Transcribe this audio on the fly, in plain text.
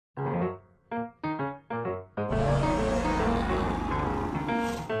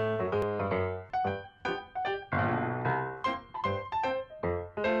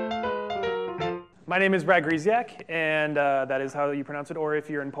My name is Brad Grzesiak, and that is how you pronounce it. Or if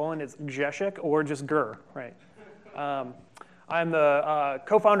you're in Poland, it's Grzesiak, or just Gur, right? I'm the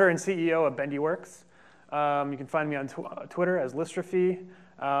co-founder and CEO of BendyWorks. You can find me on Twitter as Listrophy.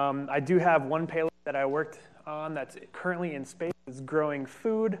 I do have one payload that I worked on that's currently in space. It's growing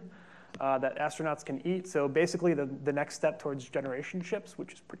food that astronauts can eat. So basically the next step towards generation ships,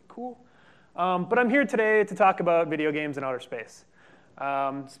 which is pretty cool. But I'm here today to talk about video games in outer space,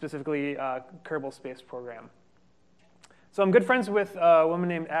 specifically Kerbal Space Program. So I'm good friends with a woman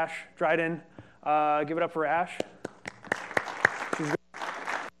named Ash Dryden. Give it up for Ash.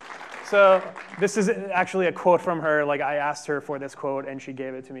 So this is actually a quote from her. Like, I asked her for this quote, and she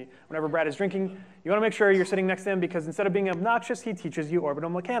gave it to me. Whenever Brad is drinking, you want to make sure you're sitting next to him, because instead of being obnoxious, he teaches you orbital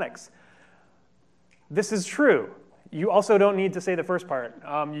mechanics. This is true. You also don't need to say the first part.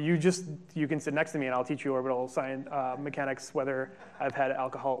 You can sit next to me, and I'll teach you orbital science, mechanics, whether I've had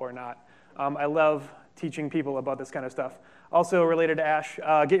alcohol or not. I love teaching people about this kind of stuff. Also related to Ash,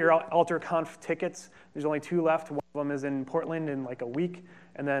 get your AlterConf tickets. There's only 2 left. One of them is in Portland in like a week,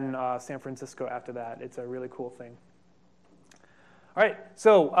 and then San Francisco after that. It's a really cool thing. All right,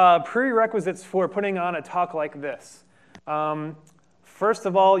 so prerequisites for putting on a talk like this. First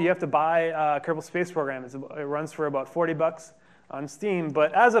of all, you have to buy Kerbal Space Program. It runs for about $40 on Steam,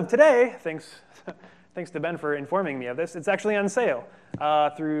 but as of today, thanks to Ben for informing me of this, it's actually on sale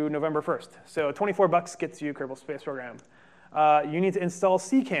through November 1st. So $24 gets you Kerbal Space Program. You need to install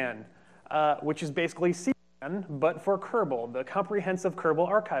CCAN, which is basically CCAN, but for Kerbal, the Comprehensive Kerbal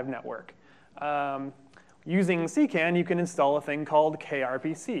Archive Network. Using CCAN, you can install a thing called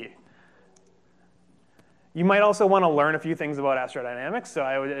KRPC. You might also want to learn a few things about astrodynamics, so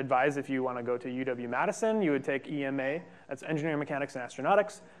I would advise if you want to go to UW-Madison, you would take EMA, that's Engineering Mechanics and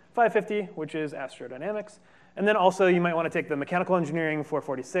Astronautics, 550, which is astrodynamics. And then also you might want to take the Mechanical Engineering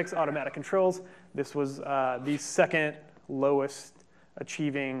 446, Automatic Controls. This was the second lowest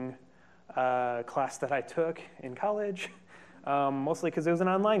achieving class that I took in college, mostly because it was an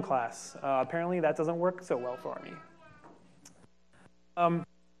online class. Apparently that doesn't work so well for me.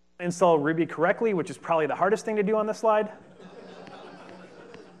 Install Ruby correctly, which is probably the hardest thing to do on this slide.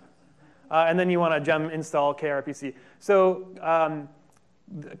 And then you want to gem install KRPC. So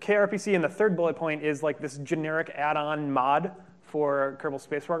KRPC in the third bullet point is like this generic add-on mod for Kerbal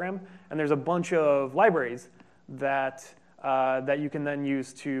Space Program. And there's a bunch of libraries that you can then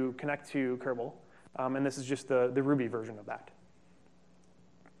use to connect to Kerbal. And this is just the Ruby version of that.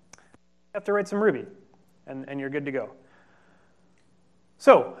 You have to write some Ruby, and you're good to go.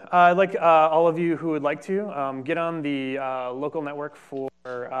 So I'd like all of you who would like to get on the local network for,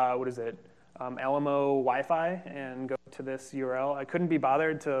 Alamo Wi-Fi and go to this URL. I couldn't be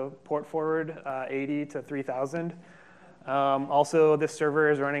bothered to port forward 80 to 3000. Also, this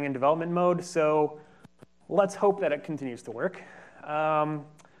server is running in development mode, so let's hope that it continues to work. But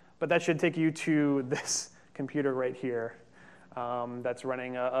that should take you to this computer right here that's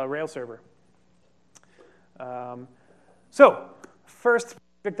running a Rails server. First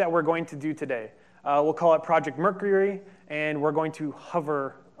project that we're going to do today, we'll call it Project Mercury, and we're going to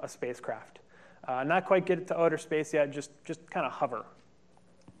hover a spacecraft. Not quite get it to outer space yet, just kind of hover.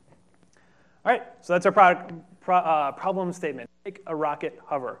 All right, so that's our problem statement. Make a rocket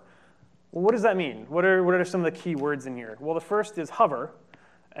hover. Well, what does that mean? What are some of the key words in here? Well, the first is hover,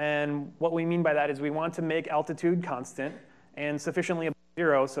 and what we mean by that is we want to make altitude constant and sufficiently above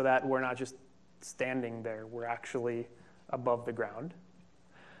 0 so that we're not just standing there, we're actually above the ground.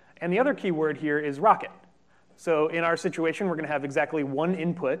 And the other key word here is rocket. So in our situation, we're going to have exactly one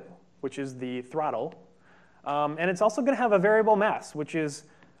input, which is the throttle. And it's also going to have a variable mass, which is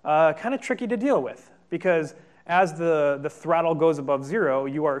kind of tricky to deal with, because as the throttle goes above 0,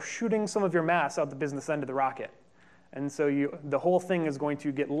 you are shooting some of your mass out the business end of the rocket. And so the whole thing is going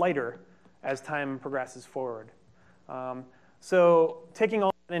to get lighter as time progresses forward. So taking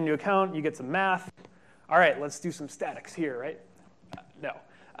all that into account, you get some math. All right, let's do some statics here, right? No.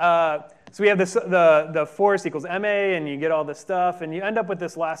 So we have this, the force equals ma, and you get all this stuff, and you end up with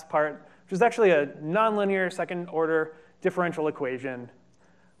this last part, which is actually a nonlinear second-order differential equation,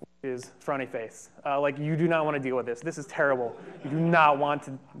 which is frowny face. Like, you do not want to deal with this. This is terrible. You do not want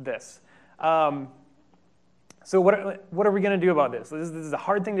this. So what are we going to do about this? This is a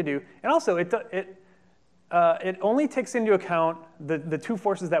hard thing to do. And also, it only takes into account the 2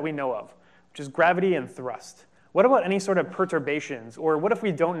 forces that we know of, which is gravity and thrust. What about any sort of perturbations? Or what if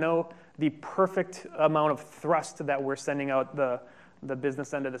we don't know the perfect amount of thrust that we're sending out the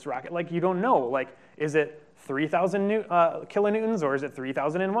business end of this rocket? Like, you don't know. Like, is it 3,000 kilonewtons, or is it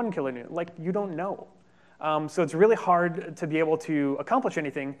 3,001 kilonewtons? Like, you don't know. So it's really hard to be able to accomplish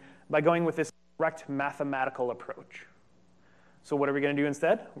anything by going with this correct mathematical approach. So what are we going to do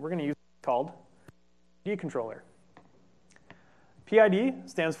instead? We're going to use what's called PID controller. PID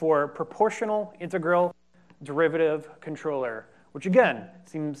stands for proportional integral derivative controller, which again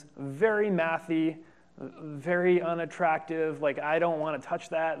seems very mathy, very unattractive. Like, I don't want to touch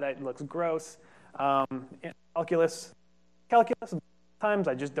that. That looks gross. Calculus, sometimes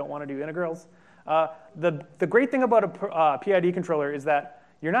I just don't want to do integrals. The great thing about a PID controller is that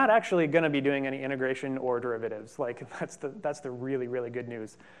you're not actually going to be doing any integration or derivatives. Like, that's the really, really good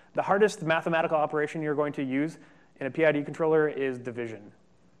news. The hardest mathematical operation you're going to use in a PID controller is division,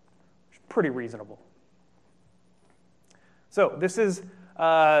 which is pretty reasonable. So this is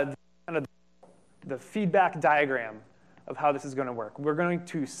kind of the feedback diagram of how this is going to work. We're going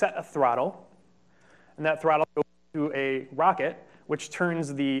to set a throttle, and that throttle goes to a rocket, which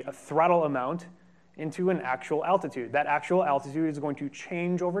turns the throttle amount into an actual altitude. That actual altitude is going to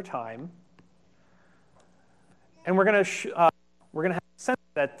change over time, and we're going to have a sensor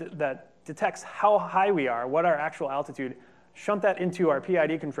that detects how high we are, what our actual altitude, shunt that into our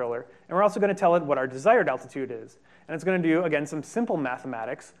PID controller, and we're also going to tell it what our desired altitude is. And it's going to do, again, some simple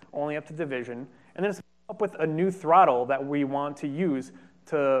mathematics, only up to division, and then it's going to come up with a new throttle that we want to use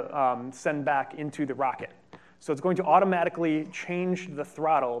to send back into the rocket. So it's going to automatically change the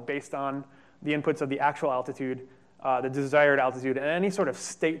throttle based on the inputs of the actual altitude, the desired altitude, and any sort of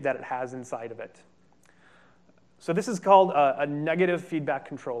state that it has inside of it. So this is called a negative feedback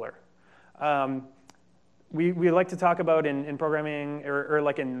controller. We like to talk about in programming or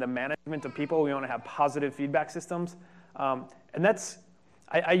like in the management of people, we want to have positive feedback systems. And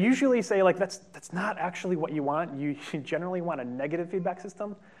I usually say, like, that's not actually what you want. You generally want a negative feedback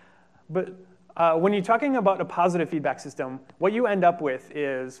system. But when you're talking about a positive feedback system, what you end up with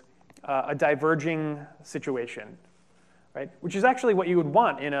is a diverging situation, right? Which is actually what you would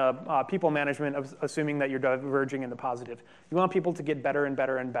want in a people management, assuming that you're diverging in the positive. You want people to get better and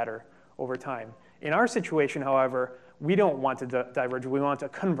better and better over time. In our situation, however, we don't want to diverge, we want to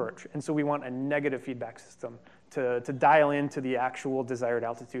converge. And so we want a negative feedback system to dial into the actual desired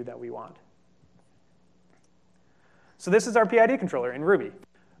altitude that we want. So this is our PID controller in Ruby.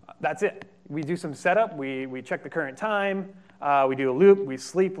 That's it. We do some setup, we check the current time, we do a loop, we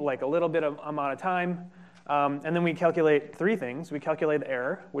sleep like a little bit of amount of time, and then we calculate three things. We calculate the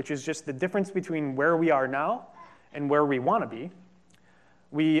error, which is just the difference between where we are now and where we want to be.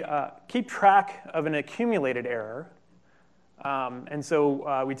 We keep track of an accumulated error, and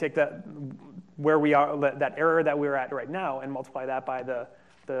so we take that where we are, that error that we're at right now, and multiply that by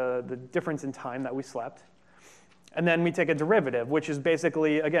the difference in time that we slept. And then we take a derivative, which is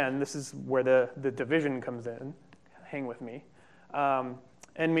basically, again, this is where the division comes in. Hang with me.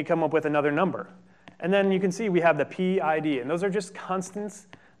 And we come up with another number. And then you can see we have the PID, and those are just constants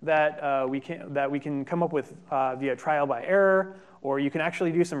that we can come up with via trial by error, or you can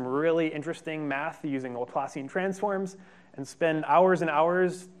actually do some really interesting math using Laplacian transforms and spend hours and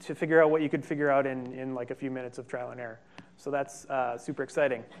hours to figure out what you could figure out in like a few minutes of trial and error. So that's super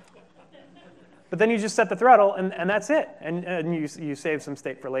exciting. But then you just set the throttle, and that's it. And you save some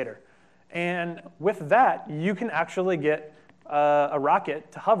state for later. And with that, you can actually get a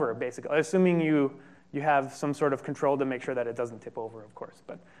rocket to hover, basically, assuming you have some sort of control to make sure that it doesn't tip over, of course.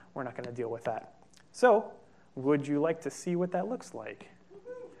 But we're not going to deal with that. So would you like to see what that looks like?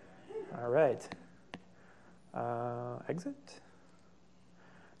 All right. Exit.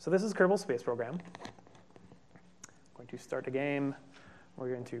 So this is Kerbal Space Program. I'm going to start a game. We're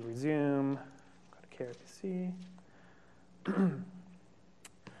going to resume. Go to KRPC.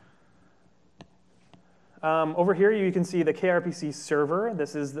 Over here, you can see the KRPC server.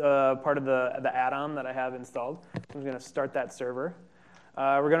 This is part of the add-on that I have installed. I'm going to start that server.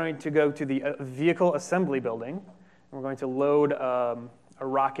 We're going to go to the vehicle assembly building. And we're going to load a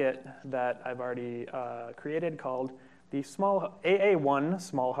rocket that I've already created called the AA1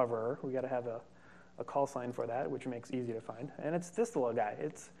 small hoverer. We got to have a call sign for that, which makes it easy to find. And it's this little guy.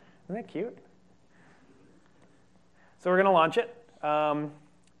 Isn't that cute? So we're going to launch it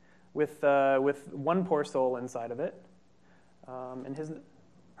with one poor soul inside of it. And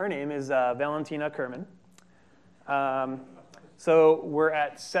her name is Valentina Kerman. So we're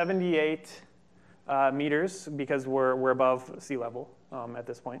at 78 meters because we're above sea level at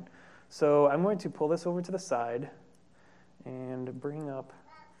this point. So I'm going to pull this over to the side and bring up,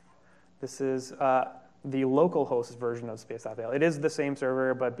 this is the local host version of space.fail. It is the same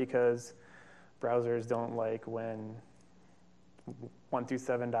server, but because browsers don't like when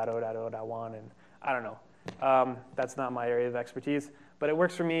 127.0.0.1, and I don't know. That's not my area of expertise, but it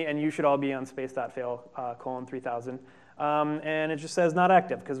works for me, and you should all be on space.fail:3000. and it just says not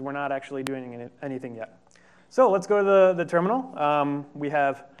active because we're not actually doing anything yet. So let's go to the terminal. We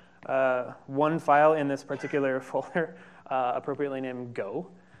have one file in this particular folder, appropriately named Go.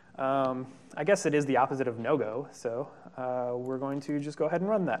 I guess it is the opposite of no-go, so we're going to just go ahead and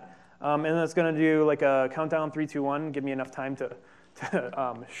run that. And it's going to do like a countdown 3, 2, 1, give me enough time to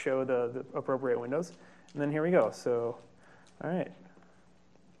show the appropriate windows. And then here we go. So, all right,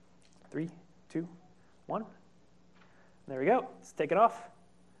 3, 2, 1. There we go. Let's take it off.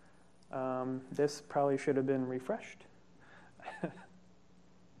 This probably should have been refreshed.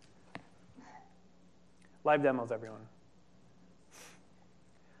 Live demos, everyone.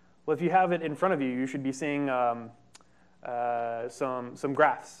 Well, if you have it in front of you, you should be seeing some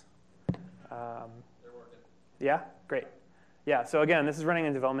graphs. They're working. Yeah? Great. Yeah, so again, this is running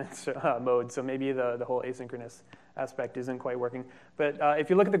in development mode, so maybe the whole asynchronous aspect isn't quite working. But if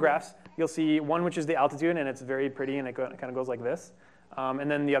you look at the graphs, you'll see one which is the altitude, and it's very pretty, and it kind of goes like this.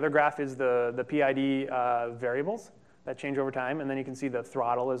 And then the other graph is the PID variables that change over time, and then you can see the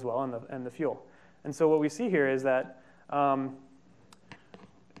throttle as well and the fuel. And so what we see here is that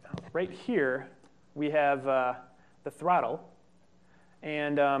right here we have the throttle,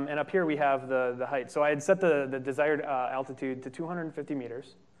 and up here we have the height. So I had set the desired altitude to 250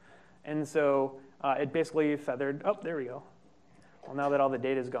 meters, and so it basically feathered. Oh, there we go. Well, now that all the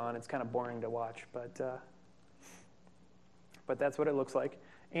data is gone, it's kind of boring to watch, but that's what it looks like.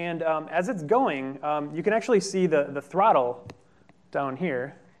 And as it's going, you can actually see the throttle down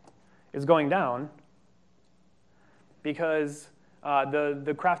here is going down because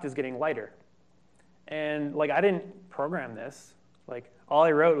the craft is getting lighter. And like I didn't program this. Like all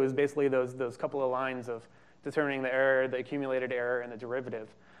I wrote was basically those couple of lines of determining the error, the accumulated error, and the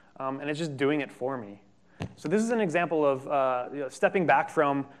derivative. And it's just doing it for me. So this is an example of stepping back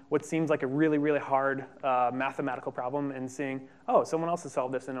from what seems like a really, really hard mathematical problem and seeing, oh, someone else has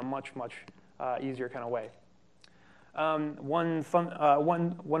solved this in a much, much easier kind of way. One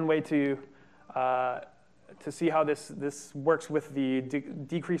way to see how this works with the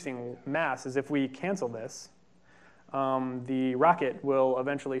decreasing mass is if we cancel this, the rocket will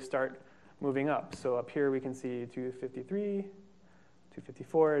eventually start moving up. So up here we can see 253.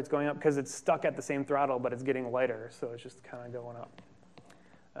 254, it's going up because it's stuck at the same throttle, but it's getting lighter, so it's just kind of going up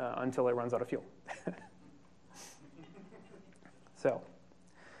until it runs out of fuel. So,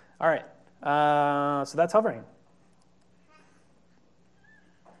 all right, so that's hovering.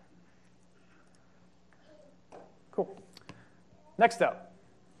 Cool. Next up,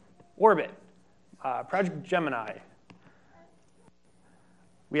 orbit, Project Gemini.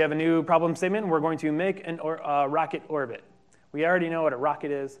 We have a new problem statement. We're going to make a rocket orbit. We already know what a rocket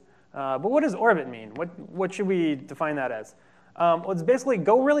is, but what does orbit mean? What should we define that as? Well, it's basically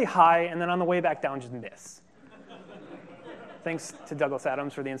go really high, and then on the way back down, just miss. Thanks to Douglas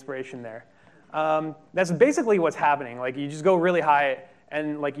Adams for the inspiration there. That's basically what's happening. Like you just go really high,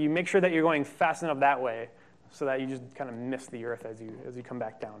 and like you make sure that you're going fast enough that way, so that you just kind of miss the Earth as you come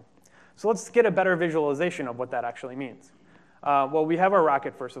back down. So let's get a better visualization of what that actually means. Well, we have our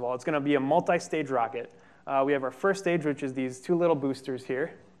rocket first of all. It's going to be a multi-stage rocket. We have our first stage, which is these two little boosters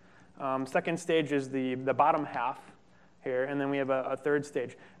here. Second stage is the bottom half here, and then we have a third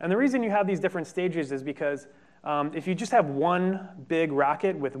stage. And the reason you have these different stages is because if you just have one big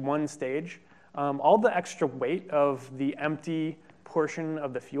rocket with one stage, all the extra weight of the empty portion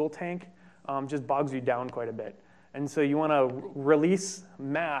of the fuel tank just bogs you down quite a bit. And so you want to release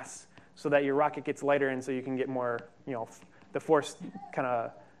mass so that your rocket gets lighter, and so you can get more, the force kind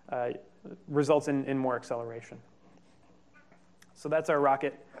of results in more acceleration. So that's our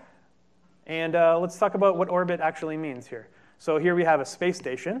rocket. And let's talk about what orbit actually means here. So here we have a space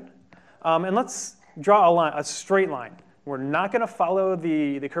station. And let's draw a straight line. We're not going to follow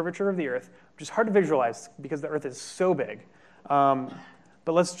the curvature of the Earth, which is hard to visualize because the Earth is so big.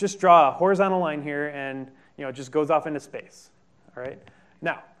 But let's just draw a horizontal line here, and it just goes off into space. All right.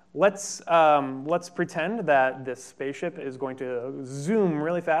 Now, let's pretend that this spaceship is going to zoom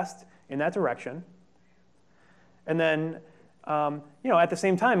really fast in that direction. And then, at the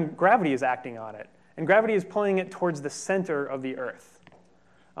same time, gravity is acting on it. And gravity is pulling it towards the center of the Earth.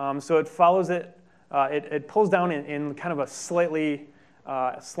 So it follows it, it pulls down in kind of a slightly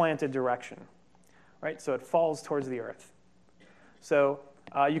slanted direction. Right? So it falls towards the Earth. So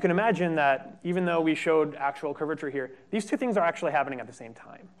you can imagine that even though we showed actual curvature here, these two things are actually happening at the same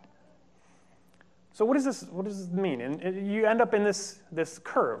time. So what does this mean? And you end up in this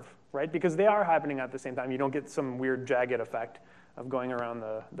curve, right? Because they are happening at the same time. You don't get some weird jagged effect of going around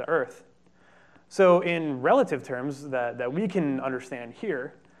the Earth. So in relative terms that we can understand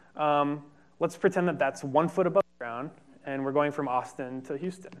here, let's pretend that that's 1 foot above the ground and we're going from Austin to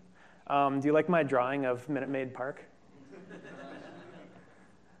Houston. Do you like my drawing of Minute Maid Park?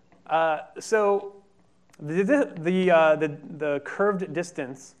 So the curved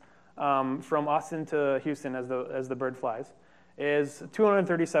distance from Austin to Houston as the bird flies is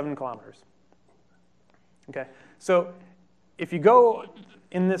 237 kilometers. Okay, so if you go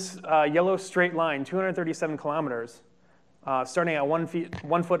in this yellow straight line, 237 kilometers, starting at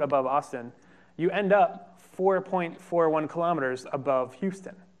 1 foot above Austin, you end up 4.41 kilometers above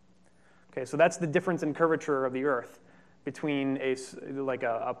Houston. Okay, so that's the difference in curvature of the Earth between a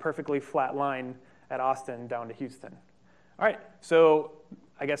perfectly flat line at Austin down to Houston. All right, so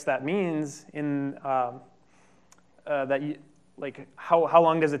I guess that means how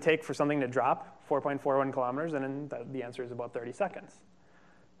long does it take for something to drop 4.41 kilometers? And then the answer is about 30 seconds.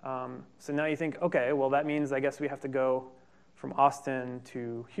 So now you think, okay, well that means I guess we have to go from Austin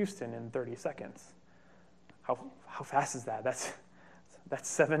to Houston in 30 seconds. How fast is that? That's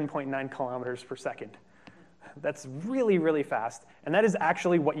 7.9 kilometers per second. That's really, really fast. And that is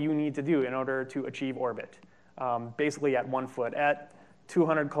actually what you need to do in order to achieve orbit. Basically at 1 foot. At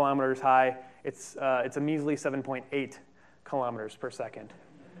 200 kilometers high, it's a measly 7.8 kilometers per second.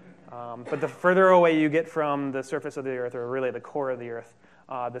 But the further away you get from the surface of the Earth, or really the core of the Earth,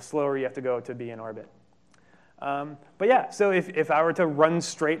 the slower you have to go to be in orbit. But yeah, so if I were to run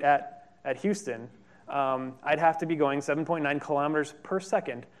straight at Houston, I'd have to be going 7.9 kilometers per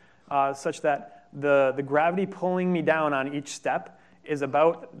second, such that the gravity pulling me down on each step is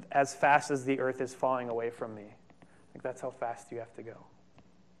about as fast as the Earth is falling away from me. Like that's how fast you have to go.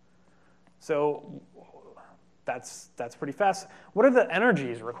 So that's pretty fast. What are the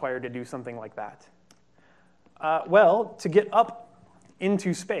energies required to do something like that? Well, to get up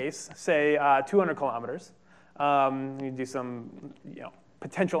into space, say 200 kilometers, you do some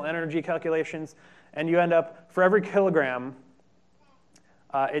potential energy calculations, and you end up, for every kilogram,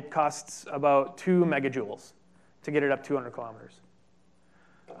 it costs about 2 megajoules to get it up 200 kilometers.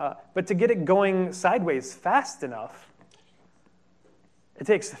 But to get it going sideways fast enough, it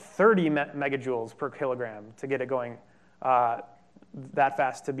takes 30 megajoules per kilogram to get it going that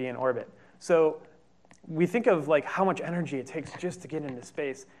fast to be in orbit. So we think of how much energy it takes just to get into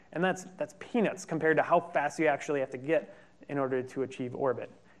space, and that's peanuts compared to how fast you actually have to get in order to achieve orbit.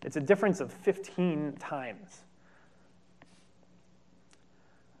 It's a difference of 15 times.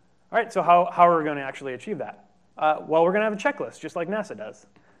 All right, so how are we going to actually achieve that? Well, we're going to have a checklist, just like NASA does.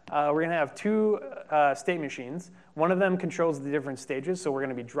 We're going to have 2 state machines. One of them controls the different stages, so we're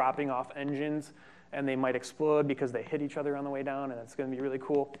going to be dropping off engines, and they might explode because they hit each other on the way down, and it's going to be really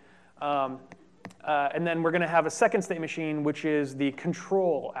cool. And then we're going to have a second state machine, which is the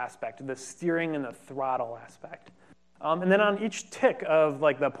control aspect, the steering and the throttle aspect. And then on each tick of the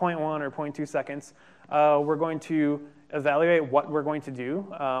 0.1 or 0.2 seconds, we're going to evaluate what we're going to do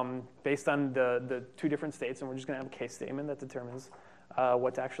based on the 2 different states, and we're just going to have a case statement that determines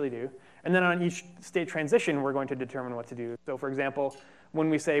what to actually do. And then on each state transition, we're going to determine what to do. So for example, when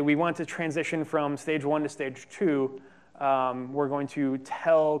we say we want to transition from stage 1 to stage 2, we're going to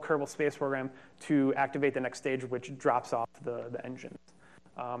tell Kerbal Space Program to activate the next stage, which drops off the engines.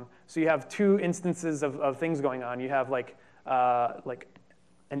 So you have 2 instances of things going on. You have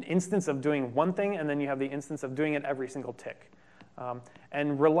an instance of doing one thing, and then you have the instance of doing it every single tick.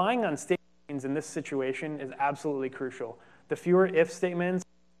 And relying on state machines in this situation is absolutely crucial. The fewer if statements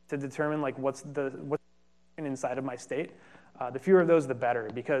to determine what's inside of my state, the fewer of those, the better,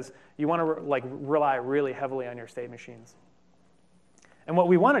 because you want to rely really heavily on your state machines. And what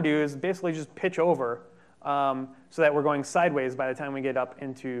we want to do is basically just pitch over so that we're going sideways by the time we get up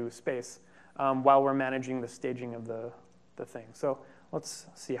into space while we're managing the staging of the thing. So let's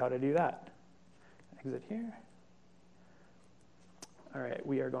see how to do that. Exit here. All right,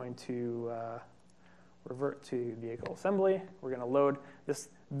 we are going to revert to vehicle assembly. We're going to load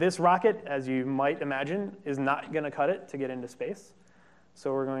this rocket, as you might imagine, is not going to cut it to get into space.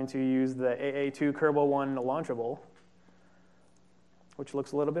 So we're going to use the AA2 Kerbal 1 launchable, which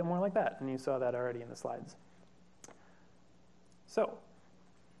looks a little bit more like that, and you saw that already in the slides. So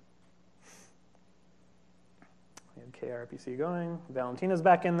we have KRPC going. Valentina's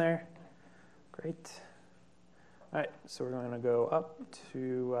back in there. Great. All right, so we're going to go up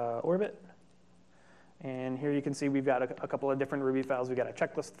to orbit. And here you can see we've got a couple of different Ruby files. We've got a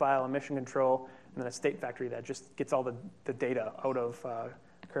checklist file, a mission control, and then a state factory that just gets all the data out of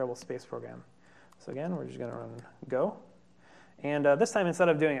Kerbal Space Program. So again, we're just going to run go. And this time, instead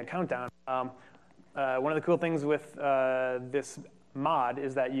of doing a countdown, one of the cool things with this mod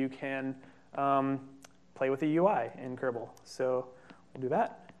is that you can play with the UI in Kerbal. So we'll do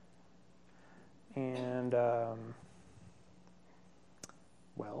that. And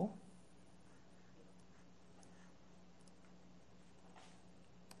Well,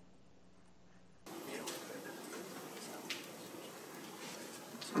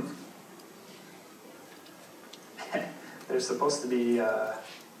 there's supposed to be a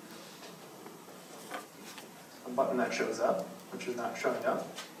button that shows up, which is not showing up.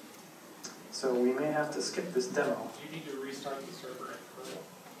 So we may have to skip this demo. Do you need to restart the server in Kerbal?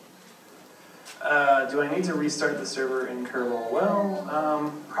 Do I need to restart the server in Kerbal?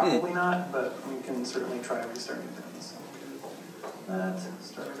 Well, probably not, but we can certainly try restarting it. So that,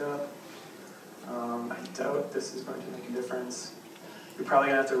 start it up. I doubt this is going to make a difference. You're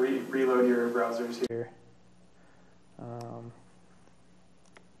probably going to have to reload your browsers here.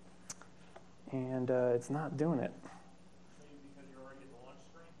 And it's not doing it. Because you're already at the launch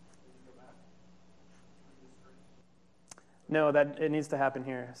screen, you can go back to the screen. No, that it needs to happen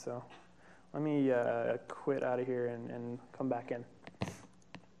here. So let me quit out of here and come back in.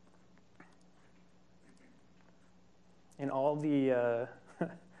 And all the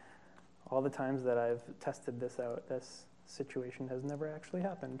all the times that I've tested this out, this situation has never actually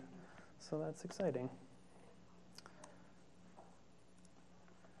happened. So that's exciting.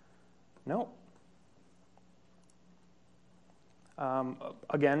 No.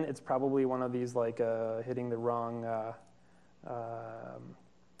 Again, it's probably one of these like hitting the wrong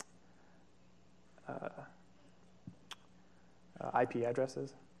IP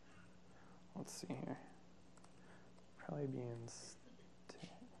addresses. Let's see here. Probably being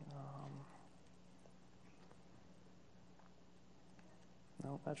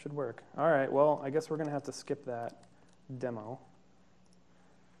no, that should work. All right, well, I guess we're going to have to skip that demo.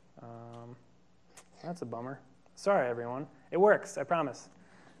 That's a bummer. Sorry, everyone. It works, I promise.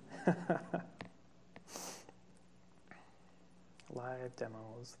 Live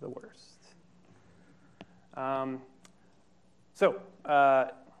demos, the worst. I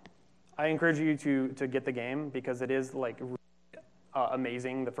encourage you to get the game because it is like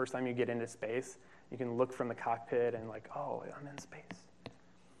amazing the first time you get into space. You can look from the cockpit and like, oh, I'm in space.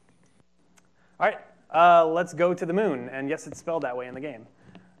 All right, let's go to the moon. And yes, it's spelled that way in the game.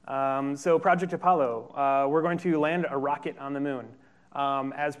 So Project Apollo, we're going to land a rocket on the moon.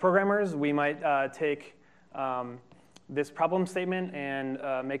 As programmers, we might take this problem statement and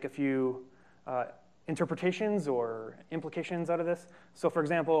make a few interpretations or implications out of this. So for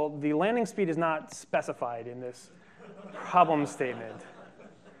example, the landing speed is not specified in this problem statement.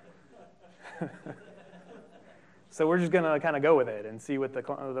 So we're just going to kind of go with it and see what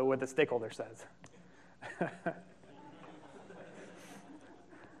the stakeholder says.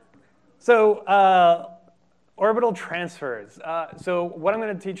 So orbital transfers. So what I'm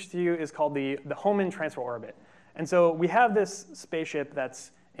going to teach to you is called the Hohmann transfer orbit. And so we have this spaceship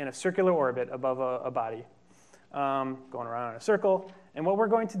that's in a circular orbit above a body, going around in a circle. And what we're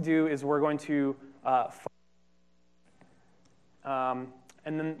going to do is we're going to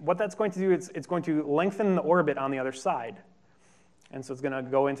and then what that's going to do is it's going to lengthen the orbit on the other side. And so it's going to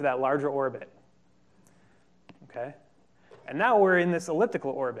go into that larger orbit. Okay? And now we're in this elliptical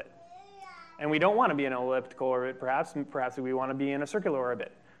orbit. And we don't want to be in an elliptical orbit, perhaps. Perhaps we want to be in a circular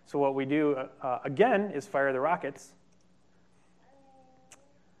orbit. So what we do, again, is fire the rockets.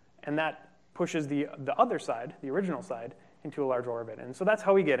 And that pushes the other side, the original side, into a larger orbit. And so that's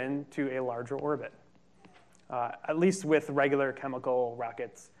how we get into a larger orbit, at least with regular chemical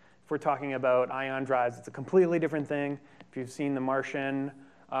rockets. If we're talking about ion drives, it's a completely different thing. If you've seen The Martian,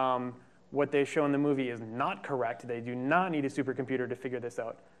 what they show in the movie is not correct. They do not need a supercomputer to figure this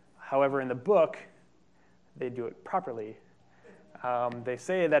out. However, in the book, they do it properly. They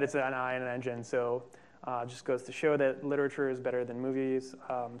say that it's an ion engine, so it just goes to show that literature is better than movies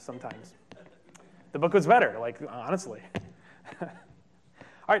sometimes. The book was better, like, honestly. All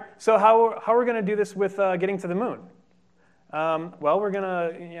right, so how are we going to do this with getting to the moon? Well, we're going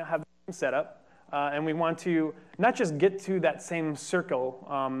to have the set up, and we want to not just get to that same circle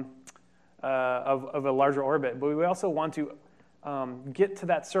of a larger orbit, but we also want to get to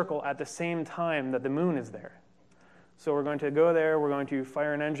that circle at the same time that the moon is there. So we're going to go there, we're going to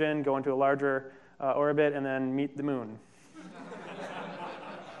fire an engine, go into a larger orbit, and then meet the moon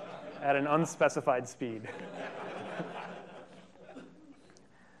at an unspecified speed.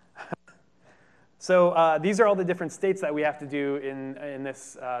 So these are all the different states that we have to do in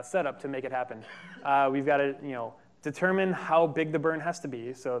this setup to make it happen. We've got to determine how big the burn has to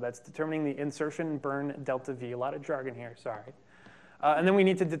be. So that's determining the insertion burn delta V. A lot of jargon here, sorry. And then we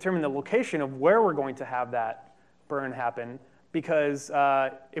need to determine the location of where we're going to have that burn happen. Because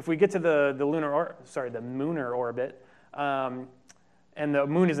if we get to the lunar orbit, and the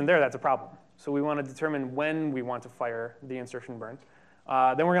moon isn't there, that's a problem. So we want to determine when we want to fire the insertion burn.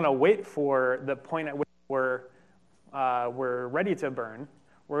 Then we're going to wait for the point at which we're ready to burn.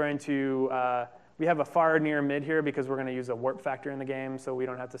 We're going to, we have a far near mid here because we're going to use a warp factor in the game, so we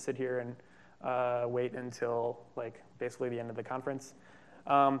don't have to sit here and wait until like basically the end of the conference.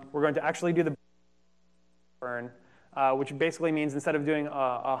 We're going to actually do the burn, which basically means instead of doing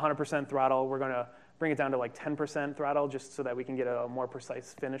 100% throttle, we're going to bring it down to like 10% throttle just so that we can get a more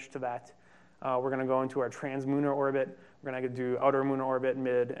precise finish to that. We're going to go into our translunar orbit. We're going to do outer lunar orbit,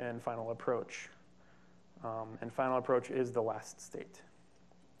 mid, and final approach. And final approach is the last state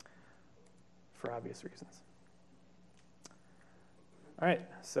for obvious reasons. All right,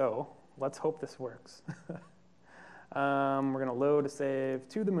 so let's hope this works. We're going to load a save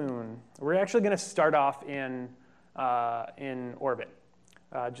to the moon. We're actually going to start off in orbit,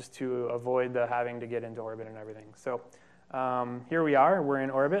 just to avoid the having to get into orbit and everything. So here we are. We're in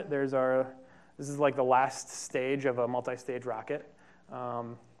orbit. There's this is like the last stage of a multi-stage rocket.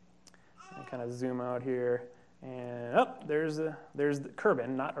 I'll kind of zoom out here, and there's the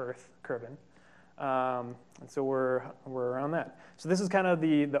Kerbin, not Earth, Kerbin. And so we're around that. So this is kind of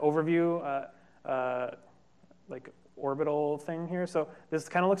the overview, like orbital thing here. So this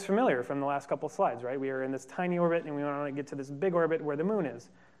kind of looks familiar from the last couple of slides, right? We are in this tiny orbit, and we want to get to this big orbit where the moon is.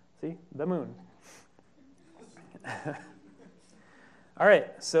 See, the moon. All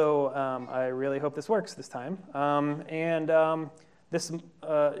right, so I really hope this works this time. This,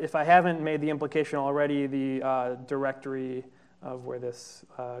 if I haven't made the implication already, the directory of where this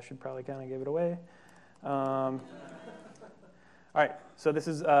should probably kind of give it away. All right, so this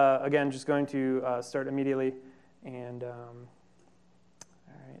is, again, just going to start immediately. And all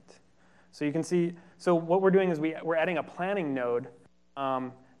right, so you can see, so what we're doing is we're adding a planning node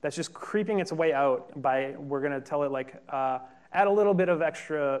that's just creeping its way out by, we're going to tell it like, add a little bit of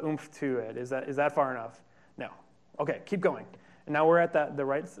extra oomph to it. Is that far enough? No. Okay, keep going. And now we're at the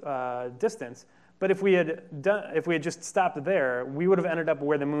right distance. But if we had just stopped there, we would have ended up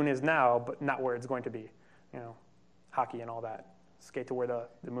where the moon is now, but not where it's going to be. You know, hockey and all that. Skate to where the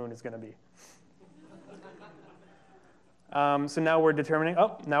moon is going to be. So now we're determining.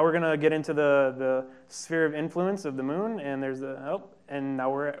 Now we're going to get into the sphere of influence of the moon, and there's and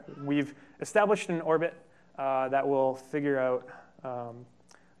now we've established an orbit that will figure out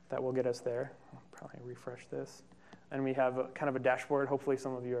that will get us there. I'll probably refresh this. And we have kind of a dashboard. Hopefully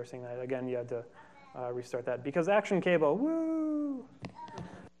some of you are seeing that. Again, you had to restart that because action cable, woo!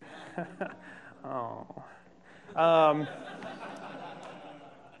 Oh.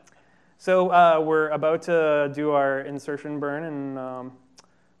 So we're about to do our insertion burn, and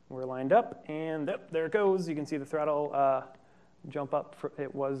we're lined up. And there it goes. You can see the throttle jump up.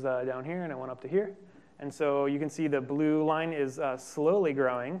 It was down here, and it went up to here. And so you can see the blue line is slowly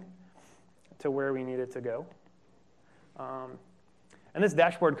growing to where we need it to go. And this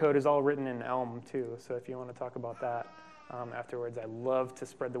dashboard code is all written in Elm, too. So if you want to talk about that afterwards, I love to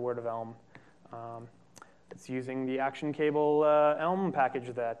spread the word of Elm. It's using the action cable Elm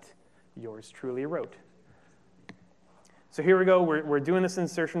package that yours truly wrote. So here we go. We're doing this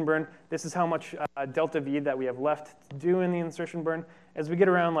insertion burn. This is how much delta V that we have left to do in the insertion burn. As we get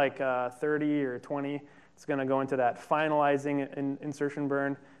around like 30 or 20, it's going to go into that finalizing insertion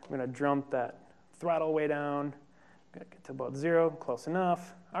burn. I'm going to jump that throttle way down. Got to get to about 0, close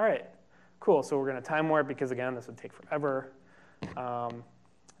enough. All right, cool. So we're going to time warp because, again, this would take forever.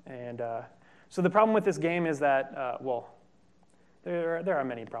 So the problem with this game is that, well, there are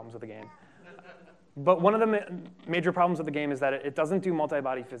many problems with the game. But one of the major problems with the game is that it doesn't do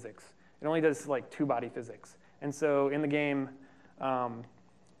multi-body physics. It only does like 2-body physics. And so in the game,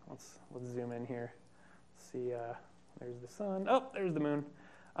 let's zoom in here. Let's see, there's the sun. Oh, there's the moon.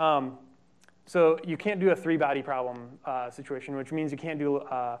 So you can't do a 3-body problem situation, which means you can't do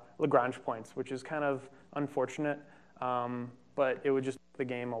Lagrange points, which is kind of unfortunate. But it would just make the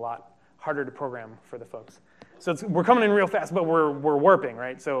game a lot harder to program for the folks. So we're coming in real fast, but we're warping,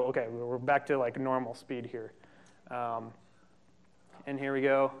 right? So okay, we're back to like normal speed here. And here we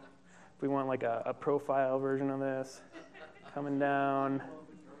go. If we want like a profile version of this, coming down.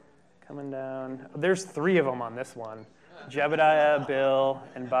 There's 3 of them on this one. Jebediah, Bill,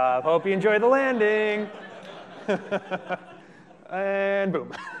 and Bob. Hope you enjoy the landing. And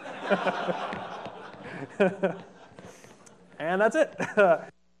boom. And that's it.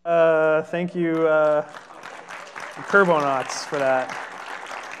 Thank you, Kerbonauts, for that.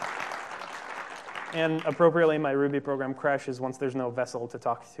 And appropriately, my Ruby program crashes once there's no vessel to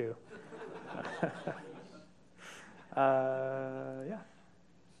talk to. Yeah.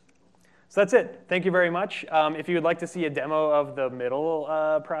 So that's it. Thank you very much. If you would like to see a demo of the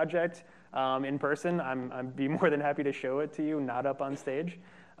middle project, in person, I'd be more than happy to show it to you, not up on stage.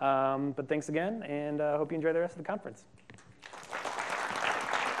 But thanks again, and I hope you enjoy the rest of the conference.